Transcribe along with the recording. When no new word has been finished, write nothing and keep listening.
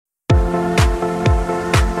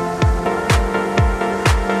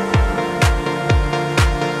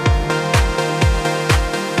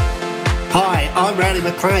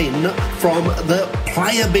Rowdy McLean from the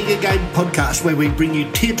Play a Bigger Game podcast, where we bring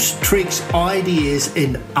you tips, tricks, ideas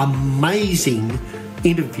and amazing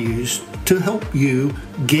interviews to help you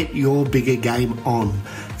get your bigger game on.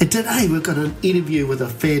 And today we've got an interview with a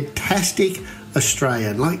fantastic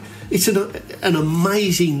Australian. It's an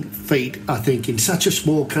amazing feat, I think, in such a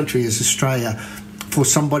small country as Australia for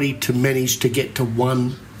somebody to manage to get to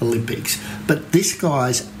one Olympics. But this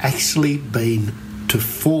guy's actually been to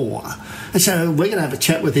 4. And so we're going to have a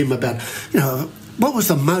chat with him about, what was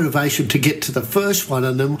the motivation to get to the first one,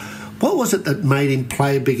 and then what was it that made him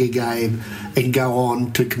play a bigger game and go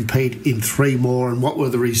on to compete in 3 more, and what were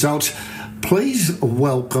the results? Please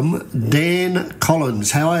welcome Dan Collins.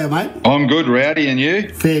 How are you, mate? I'm good, Rowdy, and you?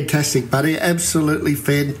 Fantastic, buddy. Absolutely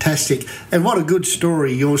fantastic. And what a good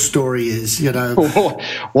story your story is,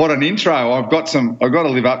 What an intro. I've got to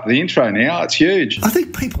live up to the intro now. It's huge. I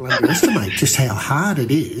think people underestimate just how hard it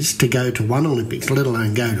is to go to one Olympics, let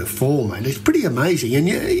alone go to 4, mate. It's pretty amazing.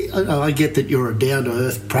 And I get that you're a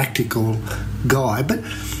down-to-earth, practical guy, but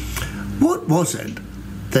what was it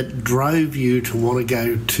that drove you to want to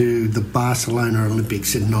go to the Barcelona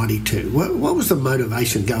Olympics in '92? What was the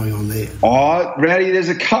motivation going on there? Oh, Rowdy, there's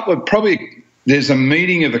a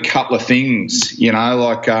meeting of a couple of things.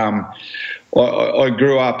 I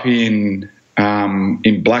grew up in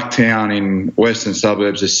Blacktown in western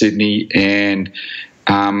suburbs of Sydney, and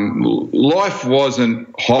life wasn't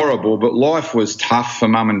horrible, but life was tough for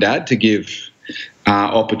Mum and Dad to give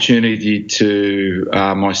opportunity to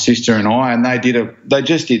my sister and I, and they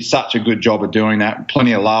just did such a good job of doing that.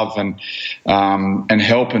 Plenty of love and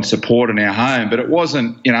help and support in our home, but it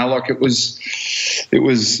wasn't, it was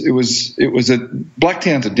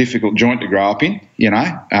Blacktown's a difficult joint to grow up in,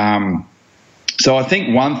 So I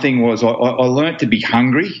think one thing was I learnt to be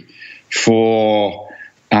hungry for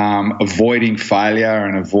avoiding failure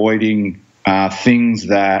and avoiding things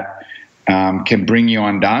that can bring you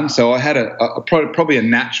undone. So I had probably a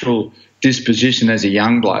natural disposition as a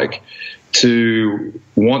young bloke to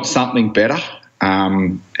want something better.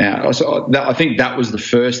 So I think that was the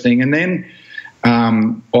first thing. And then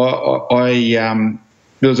there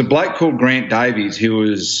was a bloke called Grant Davies who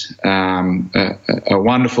was a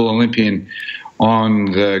wonderful Olympian on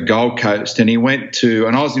the Gold Coast, and he went to,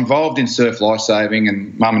 and I was involved in surf lifesaving,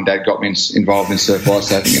 and Mum and Dad got me involved in surf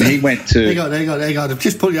lifesaving, and he went to... Hang on, I've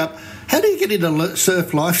just pulled you up. How do you get into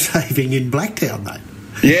surf lifesaving in Blacktown, mate?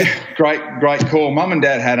 Yeah, great call. Mum and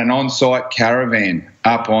Dad had an on-site caravan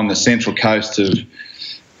up on the central coast of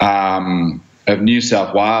New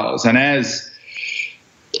South Wales, and as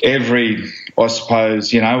every, I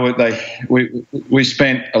suppose, we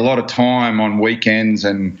spent a lot of time on weekends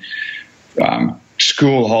and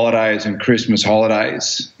school holidays and Christmas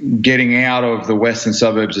holidays getting out of the western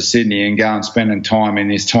suburbs of Sydney and going spending time in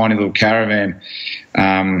this tiny little caravan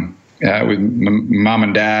with Mum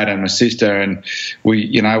and Dad and my sister, and we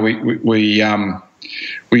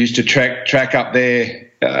used to track up there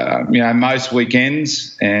most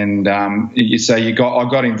weekends, and I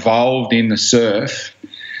got involved in the surf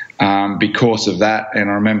because of that. And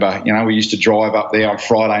I remember we used to drive up there on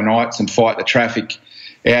Friday nights and fight the traffic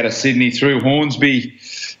out of Sydney through Hornsby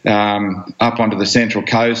up onto the Central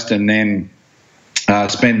Coast, and then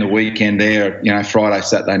spend the weekend there, Friday,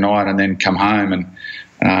 Saturday night, and then come home. And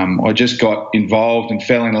I just got involved and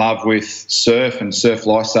fell in love with surf and surf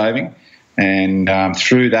lifesaving. And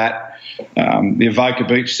through that, the Avoca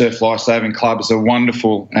Beach Surf Lifesaving Club is a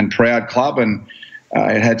wonderful and proud club, and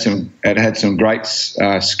it had some great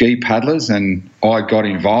ski paddlers, and I got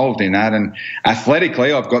involved in that. And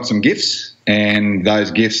athletically, I've got some gifts, and those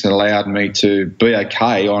gifts allowed me to be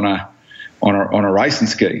okay on a racing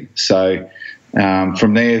ski. So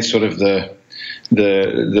from there, sort of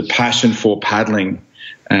the passion for paddling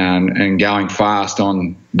and going fast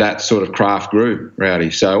on that sort of craft grew,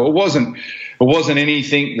 Rowdy. So it wasn't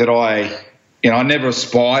anything that I never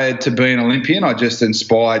aspired to be an Olympian. I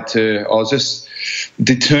was just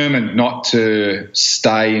determined not to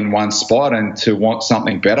stay in one spot and to want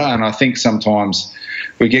something better. And I think sometimes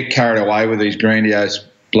we get carried away with these grandiose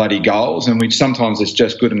bloody goals, and sometimes it's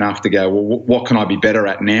just good enough to go, well, what can I be better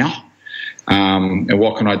at now? And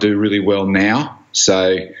what can I do really well now?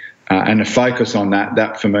 So, and the focus on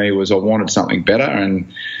that for me was I wanted something better,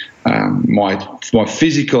 and my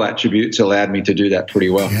physical attributes allowed me to do that pretty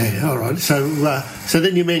well. Yeah, all right. So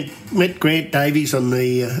then you met Grant Davies on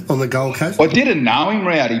the Gold Coast? I didn't know him,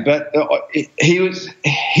 Rowdy, but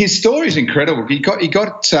his story is incredible. He got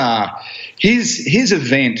his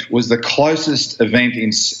event was the closest event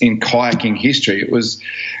in kayaking history. It was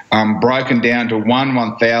broken down to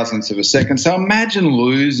 1/1000th of a second. So imagine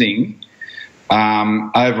losing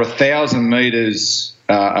over 1,000 metres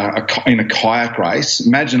in a kayak race.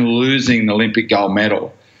 Imagine losing the Olympic gold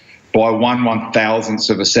medal by 1/1000th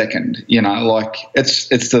of a second. You know, like it's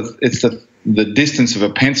the distance of a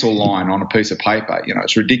pencil line on a piece of paper. You know,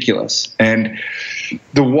 it's ridiculous. And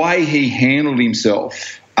the way he handled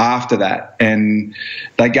himself after that, and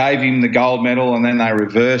they gave him the gold medal, and then they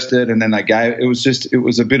reversed it, and then it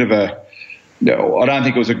was a bit of a, I don't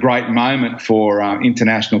think it was a great moment for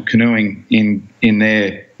international canoeing in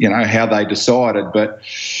their, you know, how they decided. But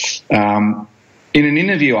in an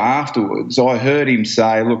interview afterwards, I heard him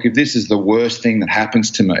say, look, if this is the worst thing that happens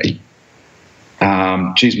to me,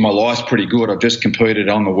 geez, my life's pretty good. I've just competed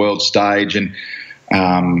on the world stage and,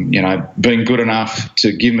 you know, been good enough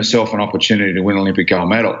to give myself an opportunity to win an Olympic gold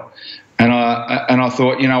medal. And I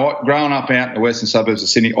thought, you know what, growing up out in the western suburbs of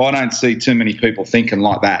Sydney, I don't see too many people thinking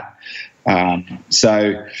like that.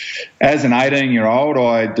 So as an 18-year-old,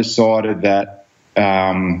 I decided that,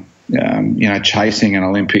 you know, chasing an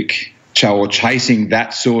Olympic or chasing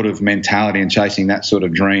that sort of mentality and chasing that sort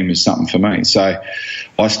of dream is something for me. So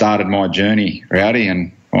I started my journey, Rowdy,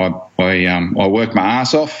 and I worked my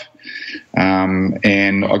ass off,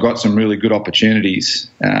 and I got some really good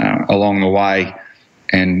opportunities along the way.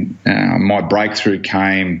 And my breakthrough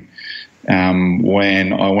came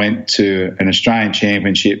when I went to an Australian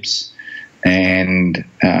Championships and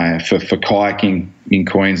for kayaking in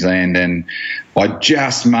Queensland, and I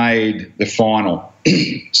just made the final.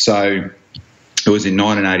 So it was in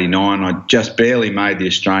 1989. I just barely made the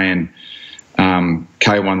Australian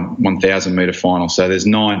K1 1,000 metre final. So there's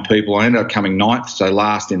 9 people. I ended up coming 9th, so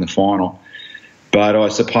last in the final. But I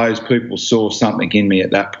suppose people saw something in me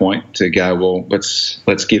at that point to go, well,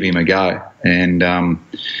 let's give him a go, and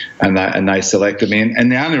they selected me.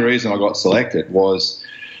 And the only reason I got selected was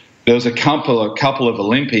there was a couple of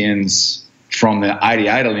Olympians from the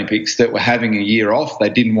 '88 Olympics that were having a year off. They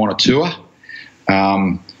didn't want to tour.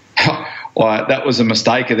 That was a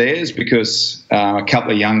mistake of theirs because a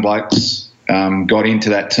couple of young blokes got into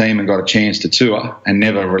that team and got a chance to tour and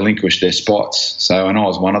never relinquished their spots. So, and I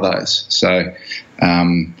was one of those. So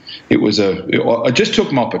I just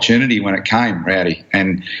took my opportunity when it came, Rowdy.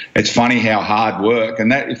 And it's funny how hard work,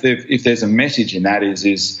 and that if there's a message in that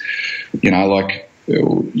is you know, like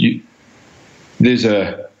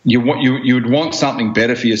you would want something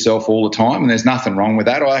better for yourself all the time, and there's nothing wrong with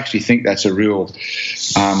that. I actually think that's a real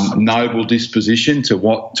noble disposition to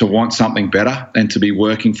want something better and to be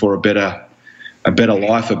working for a better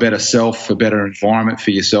life, a better self, a better environment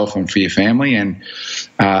for yourself and for your family. And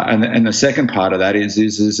the second part of that is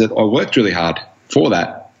that I worked really hard for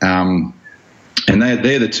that. And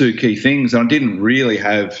they're the two key things. I didn't really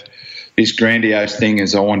have this grandiose thing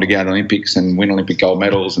as I wanted to go to the Olympics and win Olympic gold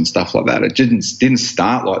medals and stuff like that. It didn't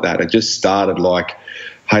start like that. It just started like,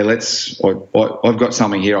 hey, I've got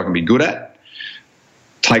something here I can be good at.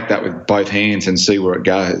 Take that with both hands and see where it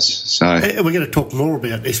goes. So we're going to talk more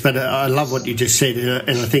about this, but I love what you just said,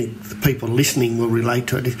 and I think the people listening will relate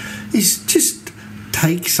to it. Is just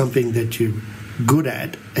take something that you're good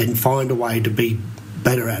at and find a way to be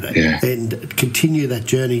better at it, yeah, and continue that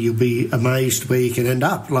journey. You'll be amazed where you can end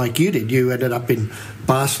up, like you did. You ended up in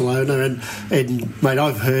Barcelona, and mate,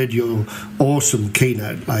 I've heard your awesome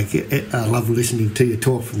keynote. Like, I love listening to you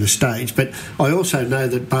talk from the stage, but I also know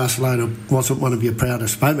that Barcelona wasn't one of your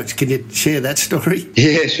proudest moments. Can you share that story?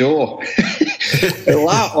 Yeah, sure.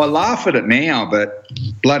 I laugh at it now, but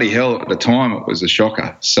bloody hell, at the time it was a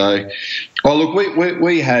shocker. So, look,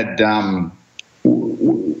 we had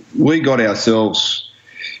we got ourselves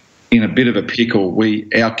in a bit of a pickle.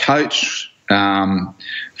 Our coach, for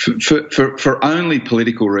only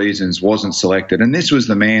political reasons, wasn't selected, and this was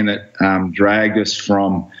the man that dragged us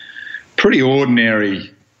from pretty ordinary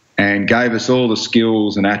and gave us all the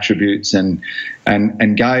skills and attributes, and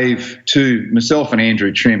gave to myself and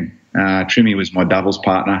Andrew Trim. Trimmy was my doubles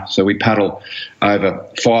partner, so we paddle over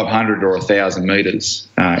 500 or 1,000 metres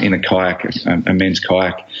in a kayak, a men's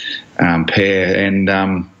kayak pair, and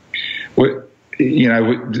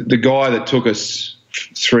the guy that took us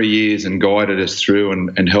 3 years and guided us through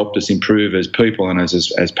and helped us improve as people and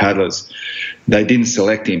as paddlers, they didn't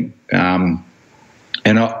select him.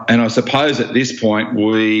 And I suppose at this point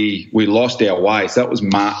we lost our way. So that was in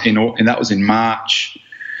March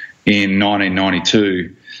in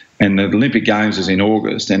 1992, and the Olympic Games was in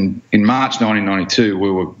August. And in March 1992, we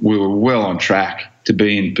were well on track to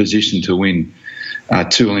be in position to win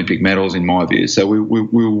 2 Olympic medals, in my view. So we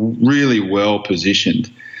were really well positioned,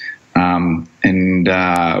 and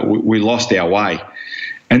we lost our way.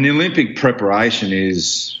 And the Olympic preparation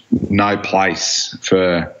is no place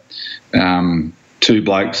for 2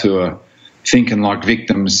 blokes who are thinking like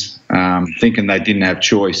victims, thinking they didn't have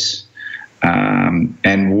choice,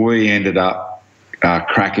 and we ended up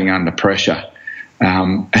cracking under pressure.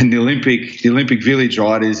 And the Olympic Village,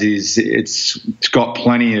 right, it's got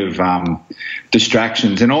plenty of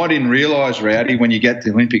distractions. And I didn't realise, Rowdy, when you get to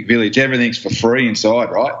the Olympic Village, everything's for free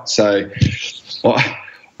inside, right? So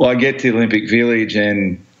I get to the Olympic Village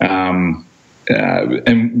and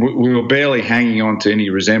we were barely hanging on to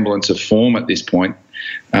any resemblance of form at this point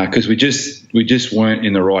because we just weren't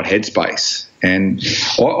in the right headspace. And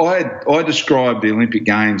I describe the Olympic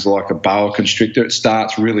Games like a boa constrictor. It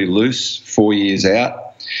starts really loose 4 years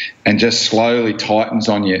out and just slowly tightens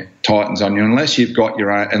on you. Unless you've got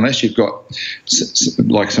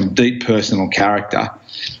like some deep personal character,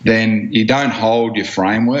 then you don't hold your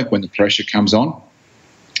framework when the pressure comes on,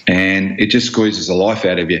 and it just squeezes the life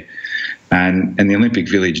out of you. And the Olympic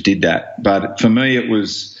Village did that. But for me,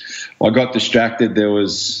 I got distracted. It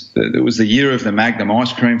was the year of the Magnum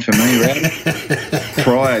ice cream for me, right?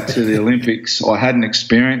 Prior to the Olympics, I hadn't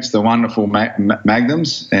experienced the wonderful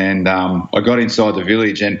Magnums, and I got inside the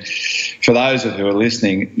village. And for those of you who are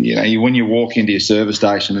listening, when you walk into your service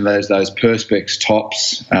station and there's those Perspex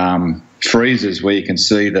Tops freezers where you can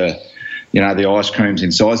see the ice creams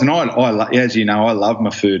inside. And I as you know, I love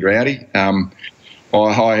my food, Rowdy.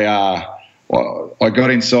 I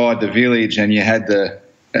got inside the village and you had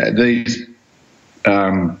these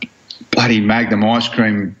bloody Magnum ice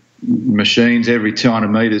cream machines every 200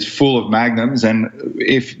 metres full of Magnums. And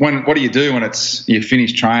what do you do when you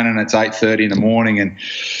finish training? It's 8:30 in the morning and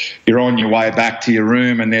you're on your way back to your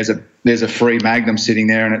room and there's a free Magnum sitting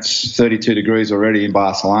there and it's 32 degrees already in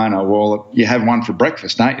Barcelona. Well, you have one for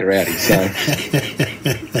breakfast, don't you, Rowdy? So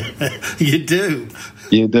you do.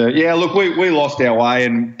 You do. Yeah, look, we lost our way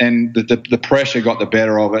and the pressure got the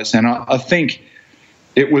better of us. And I think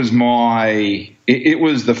it was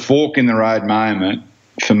the fork in the road moment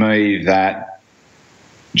for me that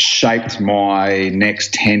shaped my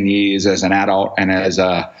next 10 years as an adult and as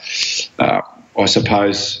a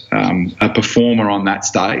performer on that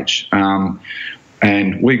stage.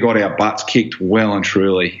 And we got our butts kicked well and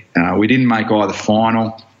truly. We didn't make either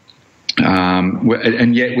final,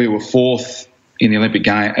 and yet we were fourth in the Olympic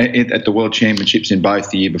game at the World Championships in both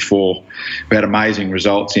the year before. We had amazing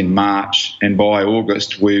results in March, and by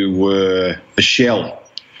August we were a shell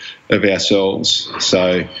of ourselves.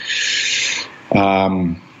 So,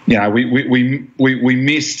 we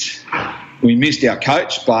missed our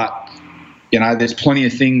coach, but there's plenty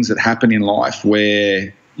of things that happen in life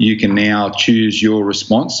where you can now choose your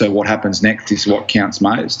response. So what happens next is what counts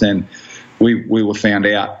most, and we were found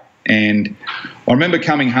out. And I remember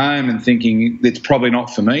coming home and thinking, it's probably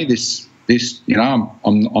not for me. I'm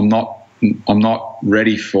not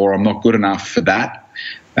ready for. I'm not good enough for that.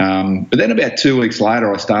 But then about 2 weeks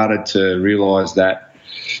later, I started to realise that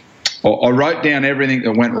I wrote down everything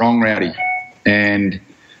that went wrong, Rowdy, and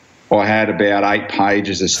I had about 8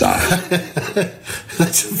 pages of stuff.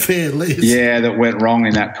 That's a fair list. Yeah, that went wrong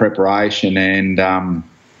in that preparation, and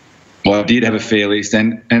I did have a fair list,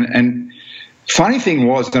 and funny thing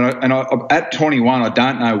was, and I, at 21, I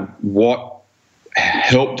don't know what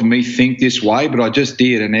helped me think this way, but I just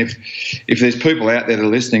did. And if there's people out there that are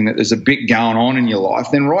listening that there's a bit going on in your life,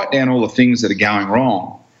 then write down all the things that are going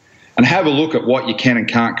wrong and have a look at what you can and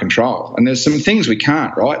can't control. And there's some things we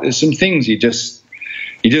can't, right? There's some things you just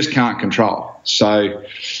can't control. So,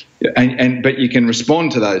 but you can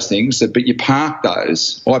respond to those things, but you park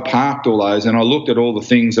those. I parked all those and I looked at all the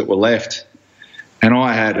things that were left. And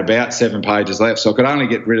I had about 7 pages left, so I could only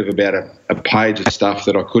get rid of about a page of stuff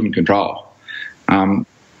that I couldn't control. And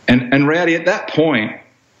Rowdy, at that point,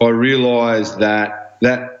 I realised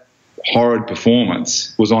that horrid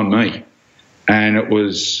performance was on me, and I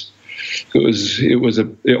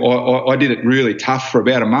did it really tough for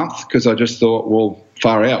about a month because I just thought, well,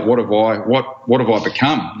 far out, what have I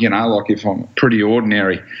become? Like if I'm pretty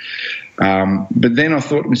ordinary. But then I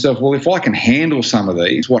thought to myself, well, if I can handle some of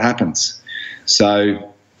these, what happens?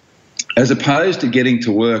 So as opposed to getting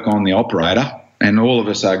to work on the operator, and all of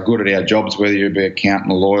us are good at our jobs, whether you're an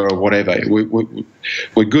accountant, a lawyer or whatever,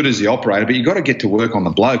 we're good as the operator, but you've got to get to work on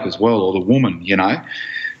the bloke as well, or the woman,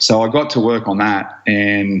 So I got to work on that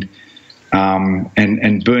and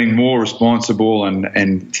being more responsible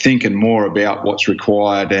and thinking more about what's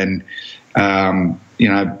required. And, from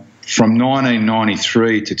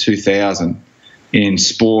 1993 to 2000, in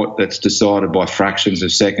sport that's decided by fractions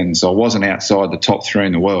of seconds, I wasn't outside the top 3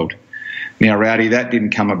 in the world. Now, Rowdy, that didn't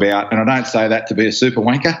come about, and I don't say that to be a super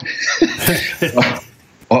wanker.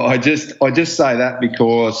 I just say that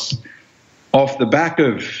because off the back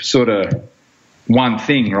of sort of one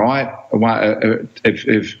thing, right?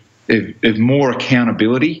 of more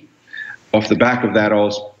accountability. Off the back of that, I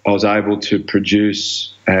was able to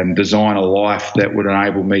produce and design a life that would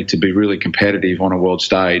enable me to be really competitive on a world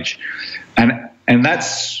stage, and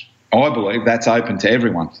that's, I believe, that's open to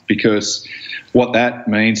everyone, because what that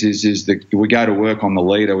means is that we go to work on the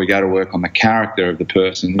leader, we go to work on the character of the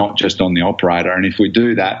person, not just on the operator. And if we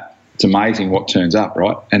do that, it's amazing what turns up,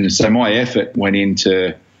 right? And so my effort went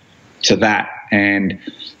into that, and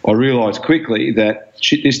I realised quickly that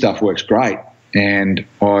this stuff works great, and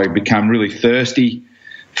I became really thirsty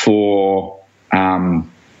for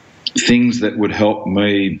things that would help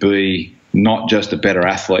me be not just a better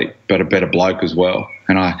athlete, but a better bloke as well.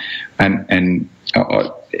 And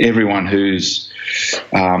everyone who's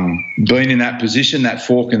been in that position, that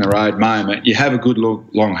fork in the road moment, you have a good look,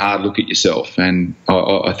 long, hard look at yourself. And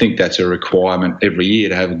I think that's a requirement every year,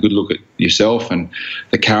 to have a good look at yourself and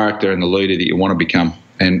the character and the leader that you want to become,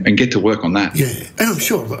 and get to work on that. Yeah, and I'm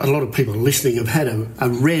sure a lot of people listening have had a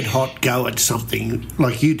red-hot go at something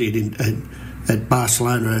like you did at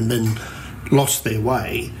Barcelona, and then lost their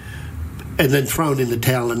way, and then thrown in the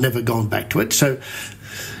towel and never gone back to it. So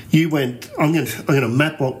you went, I'm going to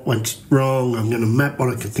map what went wrong, I'm going to map what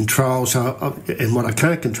I can control and what I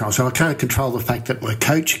can't control. So I can't control the fact that my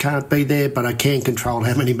coach can't be there, but I can control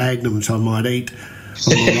how many magnums I might eat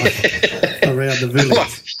around the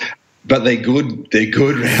village. But they're good,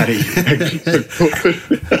 Rowdy.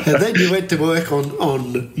 And then you went to work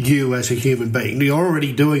on you as a human being. You're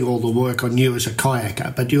already doing all the work on you as a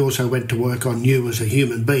kayaker, but you also went to work on you as a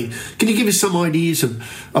human being. Can you give us some ideas of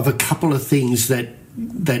a couple of things that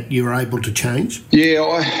you were able to change?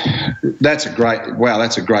 Yeah, that's a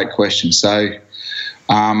great question. So,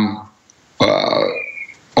 on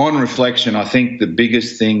reflection, I think the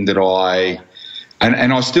biggest thing that I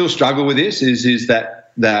still struggle with this is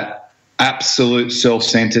that absolute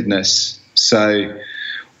self-centeredness. So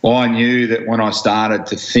I knew that when I started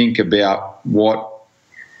to think about what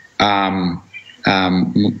my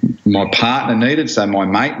partner needed, so my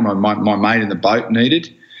mate in the boat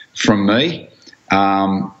needed from me,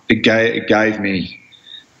 it gave me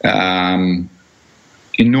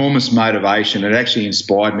enormous motivation. It actually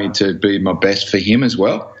inspired me to be my best for him as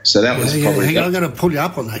well. So that was probably... I'm going to pull you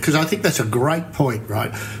up on that, because I think that's a great point,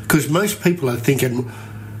 right? Because most people are thinking,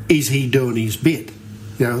 is he doing his bit?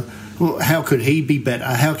 You know, well, how could he be better?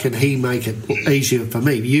 How can he make it easier for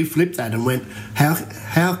me? You flipped that and went,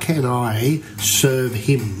 how can I serve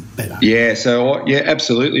him better? Yeah, so,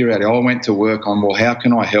 absolutely, Rowdy. I went to work on, well, how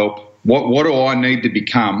can I help? What do I need to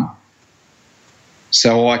become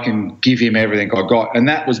so I can give him everything I got? And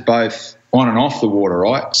that was both on and off the water,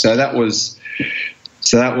 right? So that was,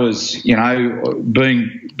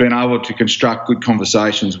 being able to construct good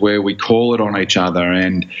conversations where we call it on each other,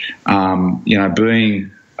 and,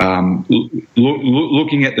 being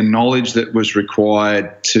looking at the knowledge that was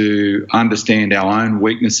required to understand our own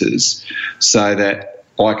weaknesses so that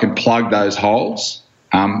I can plug those holes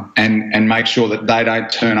and make sure that they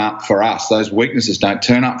don't turn up for us. Those weaknesses don't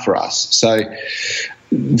turn up for us. So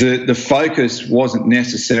the focus wasn't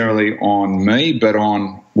necessarily on me, but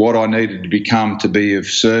on what I needed to become to be of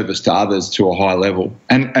service to others to a high level.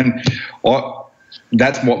 And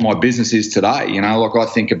that's what my business is today. Like, I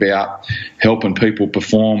think about helping people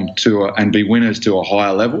perform and be winners to a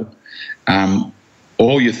higher level.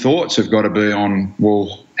 All your thoughts have got to be on,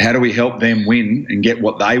 well, how do we help them win and get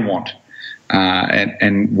what they want?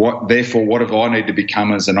 And what do I need to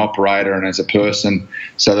become as an operator and as a person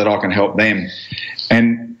so that I can help them?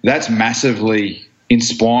 And that's massively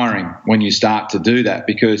inspiring when you start to do that,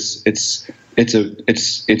 because it's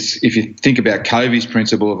if you think about Covey's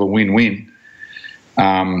principle of a win-win,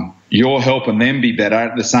 you're helping them be better.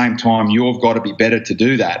 At the same time, you've got to be better to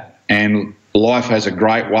do that. And life has a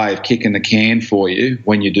great way of kicking the can for you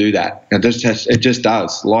when you do that. It just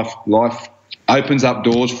does. Life opens up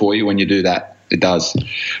doors for you when you do that. It does.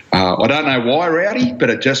 I don't know why, Rowdy, but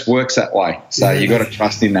it just works that way. So you got to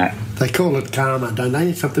trust in that. They call it karma, don't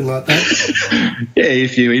they? Something like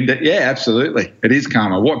that. Yeah, absolutely. It is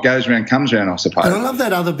karma. What goes around comes around, I suppose. And I love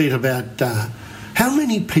that other bit about how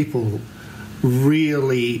many people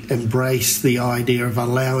really embrace the idea of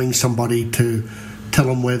allowing somebody to tell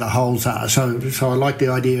them where the holes are. So I like the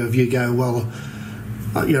idea of you going, well,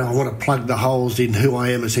 I want to plug the holes in who I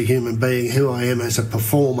am as a human being, who I am as a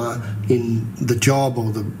performer in the job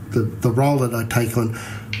or the role that I take on.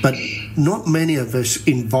 But not many of us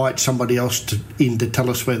invite somebody else in to tell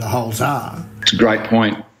us where the holes are. It's a great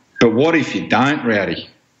point. But what if you don't, Rowdy?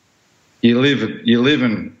 You live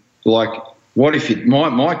in, like, what if you...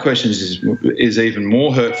 My question is even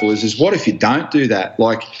more hurtful, is what if you don't do that?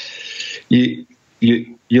 Like,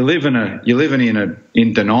 you're living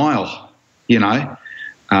in denial. You know,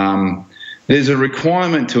 there's a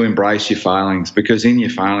requirement to embrace your failings, because in your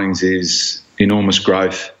failings is enormous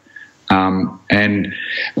growth. And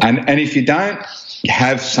if you don't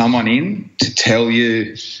have someone in to tell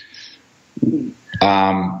you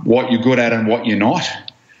what you're good at and what you're not,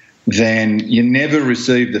 then you never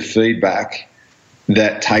receive the feedback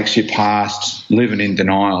that takes you past living in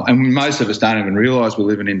denial. And most of us don't even realise we're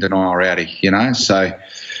living in denial, Rowdy, you know. So,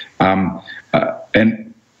 and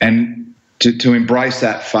to embrace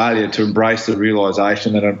that failure, to embrace the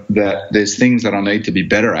realisation that there's things that I need to be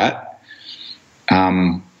better at,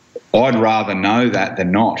 I'd rather know that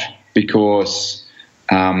than not, because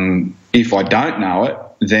if I don't know it,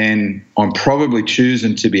 then I'm probably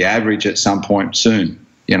choosing to be average at some point soon,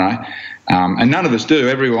 you know. And none of us do.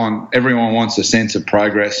 Everyone wants a sense of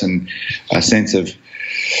progress and a sense of,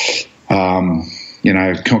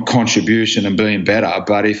 contribution and being better.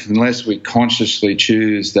 But unless we consciously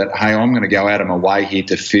choose that, hey, I'm going to go out of my way here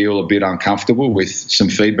to feel a bit uncomfortable with some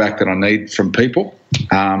feedback that I need from people,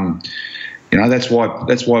 that's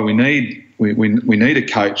why we need a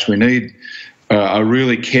coach. We need a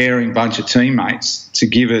really caring bunch of teammates to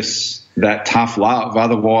give us that tough love.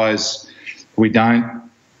 Otherwise, we don't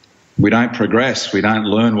progress. We don't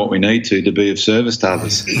learn what we need to be of service to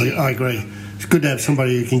others. I agree. It's good to have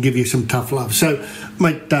somebody who can give you some tough love. So,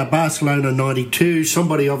 mate, Barcelona 92,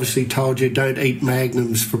 somebody obviously told you don't eat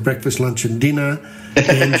Magnums for breakfast, lunch and dinner,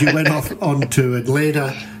 and you went on to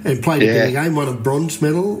Atlanta and played a big game, won a bronze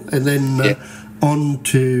medal, and then on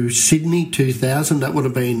to Sydney 2000. That would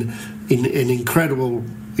have been an incredible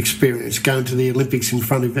experience, going to the Olympics in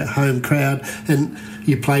front of a home crowd, and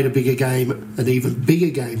you played a bigger game, an even bigger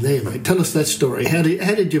game there, mate. Tell us that story. How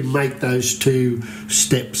did you make those two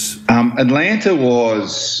steps? Atlanta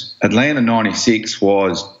 96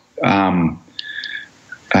 was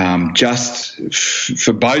just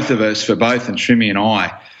for both of us, for both Trimmy and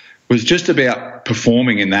I, was just about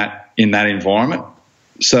performing in that environment.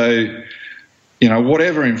 So,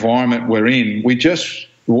 whatever environment we're in, we just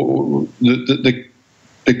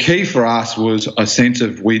the key for us was a sense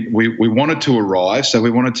of we wanted to arrive, so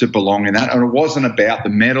we wanted to belong in that. And it wasn't about the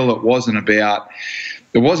medal. It wasn't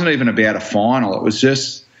even about a final. It was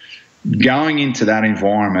just going into that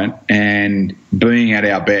environment and being at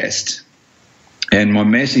our best. And my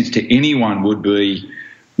message to anyone would be,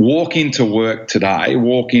 walk into work today,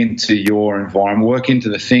 walk into your environment, work into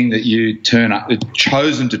the thing that you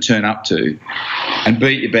chosen to turn up to, and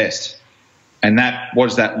be at your best. And what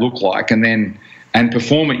does that look like? And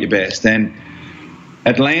perform at your best. And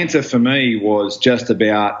Atlanta for me was just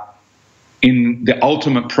about, in the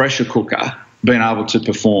ultimate pressure cooker, being able to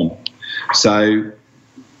perform. So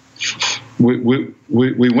we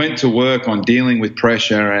went to work on dealing with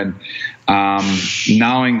pressure and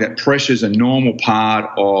knowing that pressure is a normal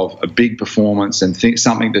part of a big performance, and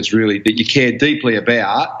something that you care deeply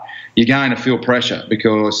about. You're going to feel pressure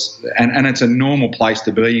because it's a normal place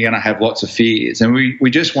to be. You're going to have lots of fears. And we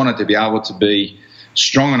just wanted to be able to be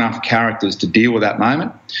strong enough characters to deal with that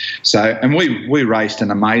moment. So, and we raced an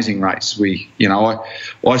amazing race.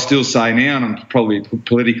 I still say now, and I'm probably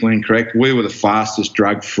politically incorrect, we were the fastest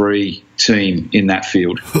drug-free team in that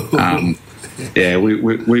field. We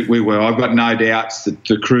were. I've got no doubts that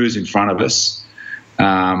the crews in front of us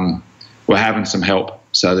were having some help.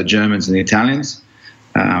 So the Germans and the Italians,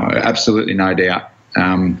 absolutely no doubt.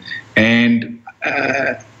 And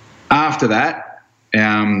after that,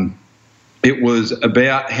 it was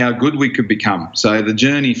about how good we could become. So the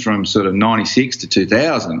journey from sort of 96 to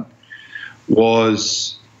 2000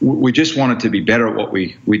 was, we just wanted to be better at what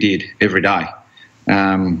we did every day.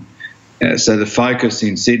 So the focus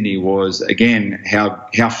in Sydney was, again, how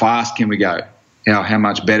fast can we go? How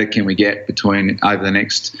much better can we get over the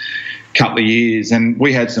next couple of years? And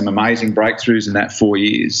we had some amazing breakthroughs in that 4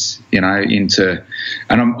 years, and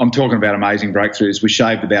I'm talking about amazing breakthroughs. We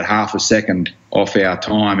shaved about half a second off our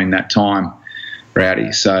time in that time,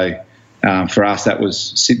 Rowdy. So for us, there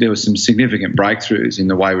was some significant breakthroughs in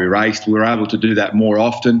the way we raced. We were able to do that more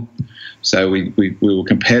often. So we were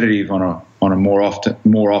competitive on a more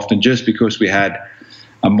often, just because we had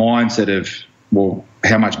a mindset of, well,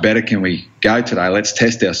 how much better can we go today? Let's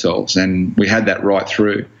test ourselves. And we had that right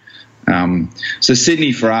through. So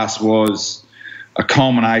Sydney for us was a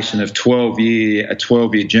culmination of a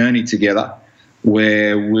 12-year journey together,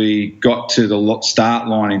 where we got to the start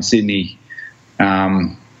line in Sydney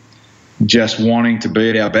just wanting to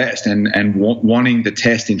be at our best and wanting the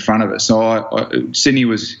test in front of us. So Sydney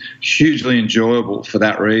was hugely enjoyable for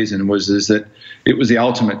that reason, is that it was the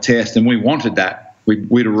ultimate test, and we wanted that.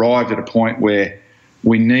 We'd arrived at a point where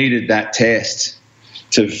we needed that test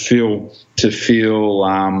to feel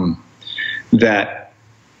that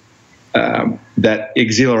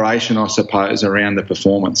exhilaration, I suppose, around the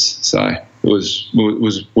performance. So it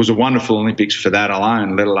was a wonderful Olympics for that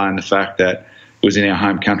alone, let alone the fact that it was in our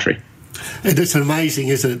home country. And it's amazing,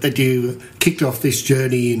 isn't it, that you kicked off this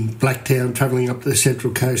journey in Blacktown, travelling up to the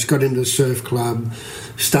Central Coast, got into the surf club,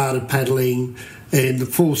 started paddling, and the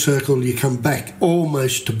full circle, you come back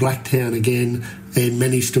almost to Blacktown again and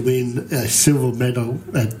managed to win a silver medal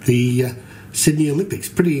at the Sydney Olympics.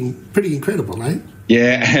 Pretty incredible, eh?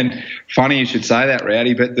 Yeah, and funny you should say that,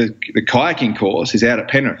 Rowdy, but the kayaking course is out at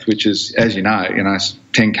Penrith, which is, as you know, it's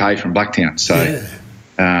 10k from Blacktown. So,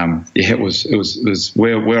 it was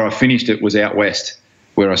where I finished it was out west,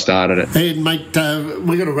 where I started it. And, mate,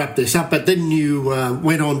 we've got to wrap this up, but then you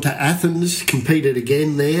went on to Athens, competed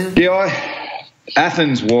again there. Yeah,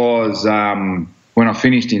 Athens was, when I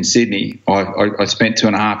finished in Sydney, I spent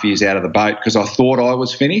 2.5 years out of the boat because I thought I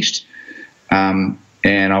was finished.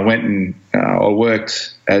 And I went and I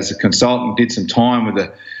worked as a consultant, did some time with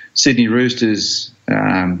the Sydney Roosters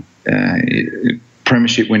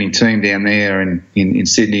premiership winning team down there in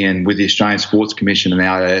Sydney, and with the Australian Sports Commission and the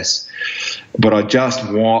AIS. But I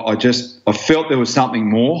felt there was something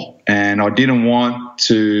more, and I didn't want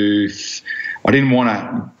to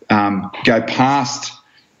go past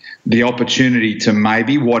the opportunity to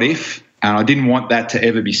maybe what if, and I didn't want that to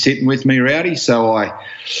ever be sitting with me, Rowdy. So I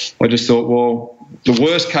just thought, well, the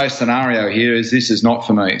worst case scenario here is this is not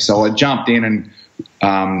for me. So I jumped in and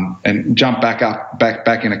jumped back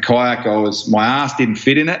in a kayak. My ass didn't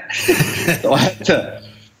fit in it. So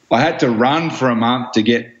I had to run for a month to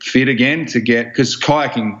get fit again, because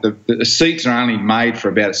kayaking, the seats are only made for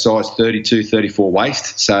about a size 32, 34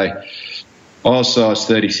 waist. So I was size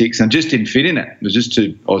 36 and just didn't fit in it. It was just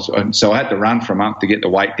so I had to run for a month to get the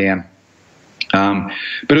weight down.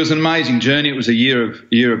 But it was an amazing journey. It was a year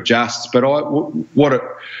of justs. But what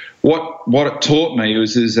it taught me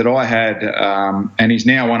is that I had, and he's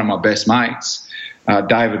now one of my best mates,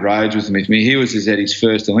 David Rhodes was with me. He was at his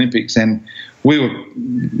first Olympics, and we were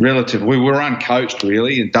uncoached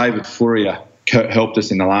really. And David Fourier helped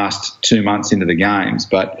us in the last 2 months into the games,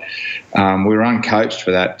 but we were uncoached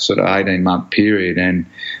for that sort of 18-month period. And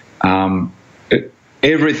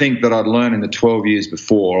everything that I'd learned in the 12 years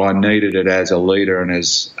before, I needed it as a leader and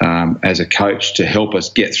as a coach to help us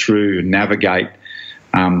get through and navigate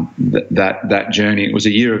that journey. It was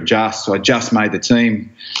a year of just. So I just made the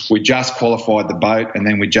team. We just qualified the boat, and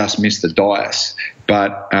then we just missed the Dias.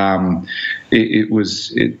 But it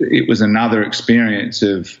was another experience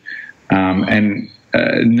of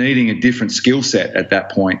needing a different skill set at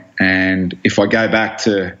that point. And if I go back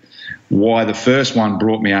to why the first one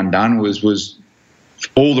brought me undone was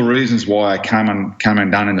all the reasons why I came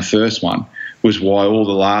undone in the first one was why all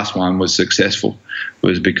the last one was successful,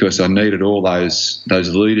 was because I needed all those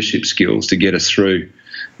leadership skills to get us through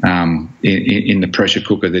in the pressure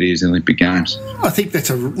cooker that is the Olympic Games. I think that's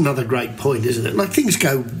another great point, isn't it? Like, things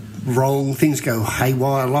go wrong, things go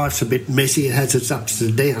haywire, life's a bit messy, it has its ups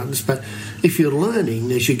and downs, but if you're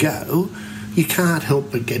learning as you go, you can't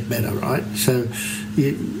help but get better, right? So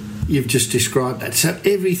you've just described that. So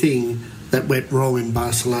everything that went wrong in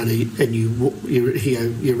Barcelona, and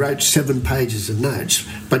you wrote 7 pages of notes,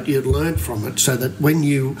 but you learned from it so that when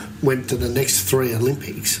you went to the next 3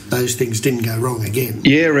 Olympics, those things didn't go wrong again.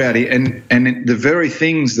 Yeah, Rowdy, and the very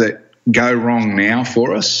things that go wrong now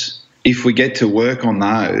for us, if we get to work on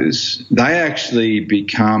those, they actually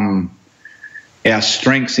become our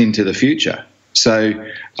strengths into the future. So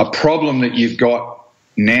a problem that you've got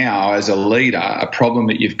now as a leader, a problem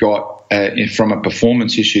that you've got from a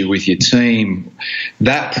performance issue with your team,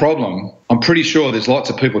 that problem, I'm pretty sure there's lots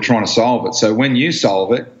of people trying to solve it. So when you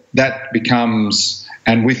solve it, that becomes,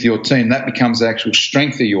 and with your team, that becomes the actual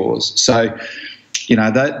strength of yours. So,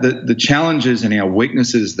 the challenges and our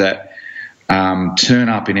weaknesses that turn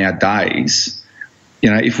up in our days,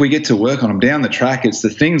 if we get to work on them down the track, it's the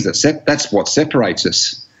things that's what separates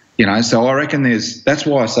us. So I reckon that's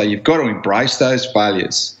why I say you've got to embrace those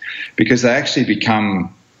failures, because they actually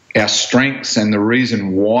become our strengths and the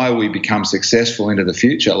reason why we become successful into the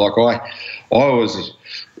future. Like I was,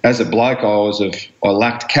 as a bloke, I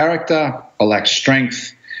lacked character, I lacked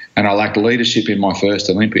strength, and I lacked leadership in my first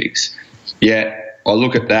Olympics. Yet I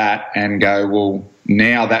look at that and go, well,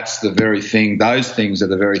 now that's the very thing. Those things are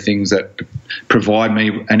the very things that provide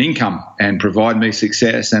me an income and provide me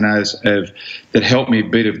success, and that help me a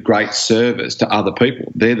bit of great service to other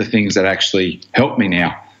people. They're the things that actually help me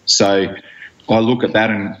now. So I look at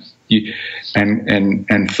that,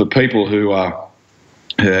 and for people who are,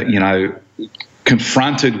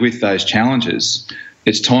 confronted with those challenges,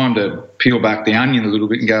 it's time to peel back the onion a little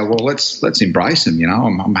bit and go, well, let's embrace them.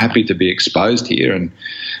 I'm happy to be exposed here, and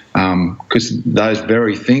because those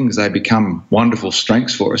very things, they become wonderful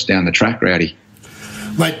strengths for us down the track, Rowdy.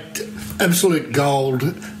 Mate, absolute gold.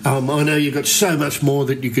 I know you've got so much more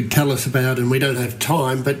that you could tell us about, and we don't have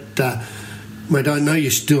time, but mate, I know you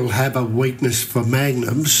still have a weakness for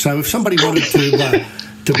magnums. So if somebody wanted to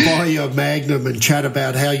buy your Magnum and chat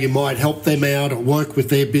about how you might help them out or work with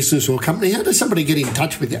their business or company, how does somebody get in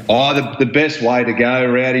touch with you? The best way to go,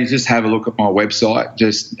 Rowdy, is just have a look at my website,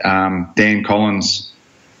 just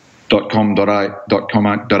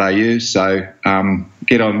dancollins.com.au. So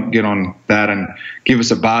get on that and give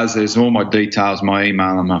us a buzz. There's all my details, my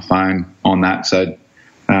email and my phone on that. So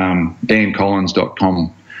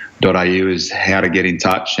dancollins.com.au is how to get in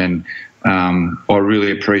touch, and I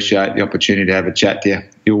really appreciate the opportunity to have a chat to you.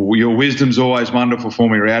 Your wisdom's always wonderful for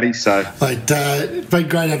me, Rowdy. So, it's been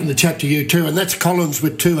great having the chat to you too. And that's Collins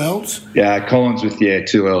with 2 L's? Yeah, Collins with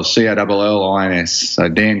 2 L's, COLLINS. So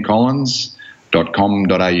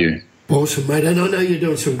dancollins.com.au. Awesome, mate. And I know you're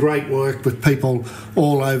doing some great work with people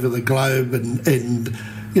all over the globe, and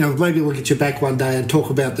maybe we'll get you back one day and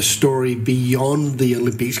talk about the story beyond the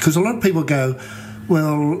Olympics, because a lot of people go,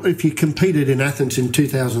 well, if you competed in Athens in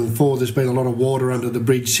 2004, there's been a lot of water under the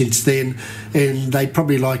bridge since then, and they'd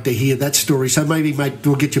probably like to hear that story. So maybe, mate,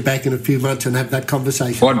 we'll get you back in a few months and have that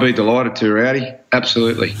conversation. I'd be delighted to, Rowdy.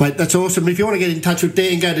 Absolutely. Mate, that's awesome. If you want to get in touch with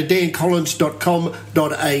Dan, go to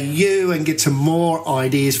dancollins.com.au and get some more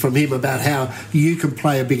ideas from him about how you can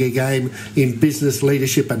play a bigger game in business,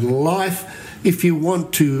 leadership and life. If you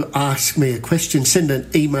want to ask me a question, send an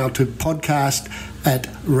email to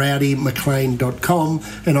podcast@rowdymclean.com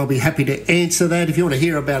and I'll be happy to answer that. If you want to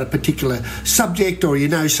hear about a particular subject, or you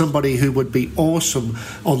know somebody who would be awesome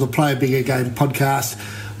on the Play a Bigger Game podcast,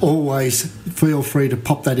 always feel free to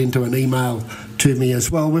pop that into an email to me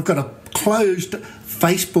as well. We've got a closed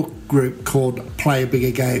Facebook group called Play a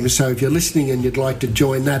Bigger Game, so if you're listening and you'd like to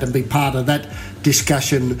join that and be part of that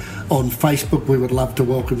discussion on Facebook, we would love to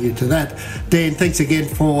welcome you to that. Dan, thanks again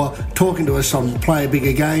for talking to us on Play a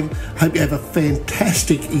Bigger Game. Hope you have a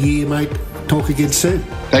fantastic year, mate. Talk again soon.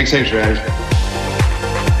 Thanks heaps, Rowdy.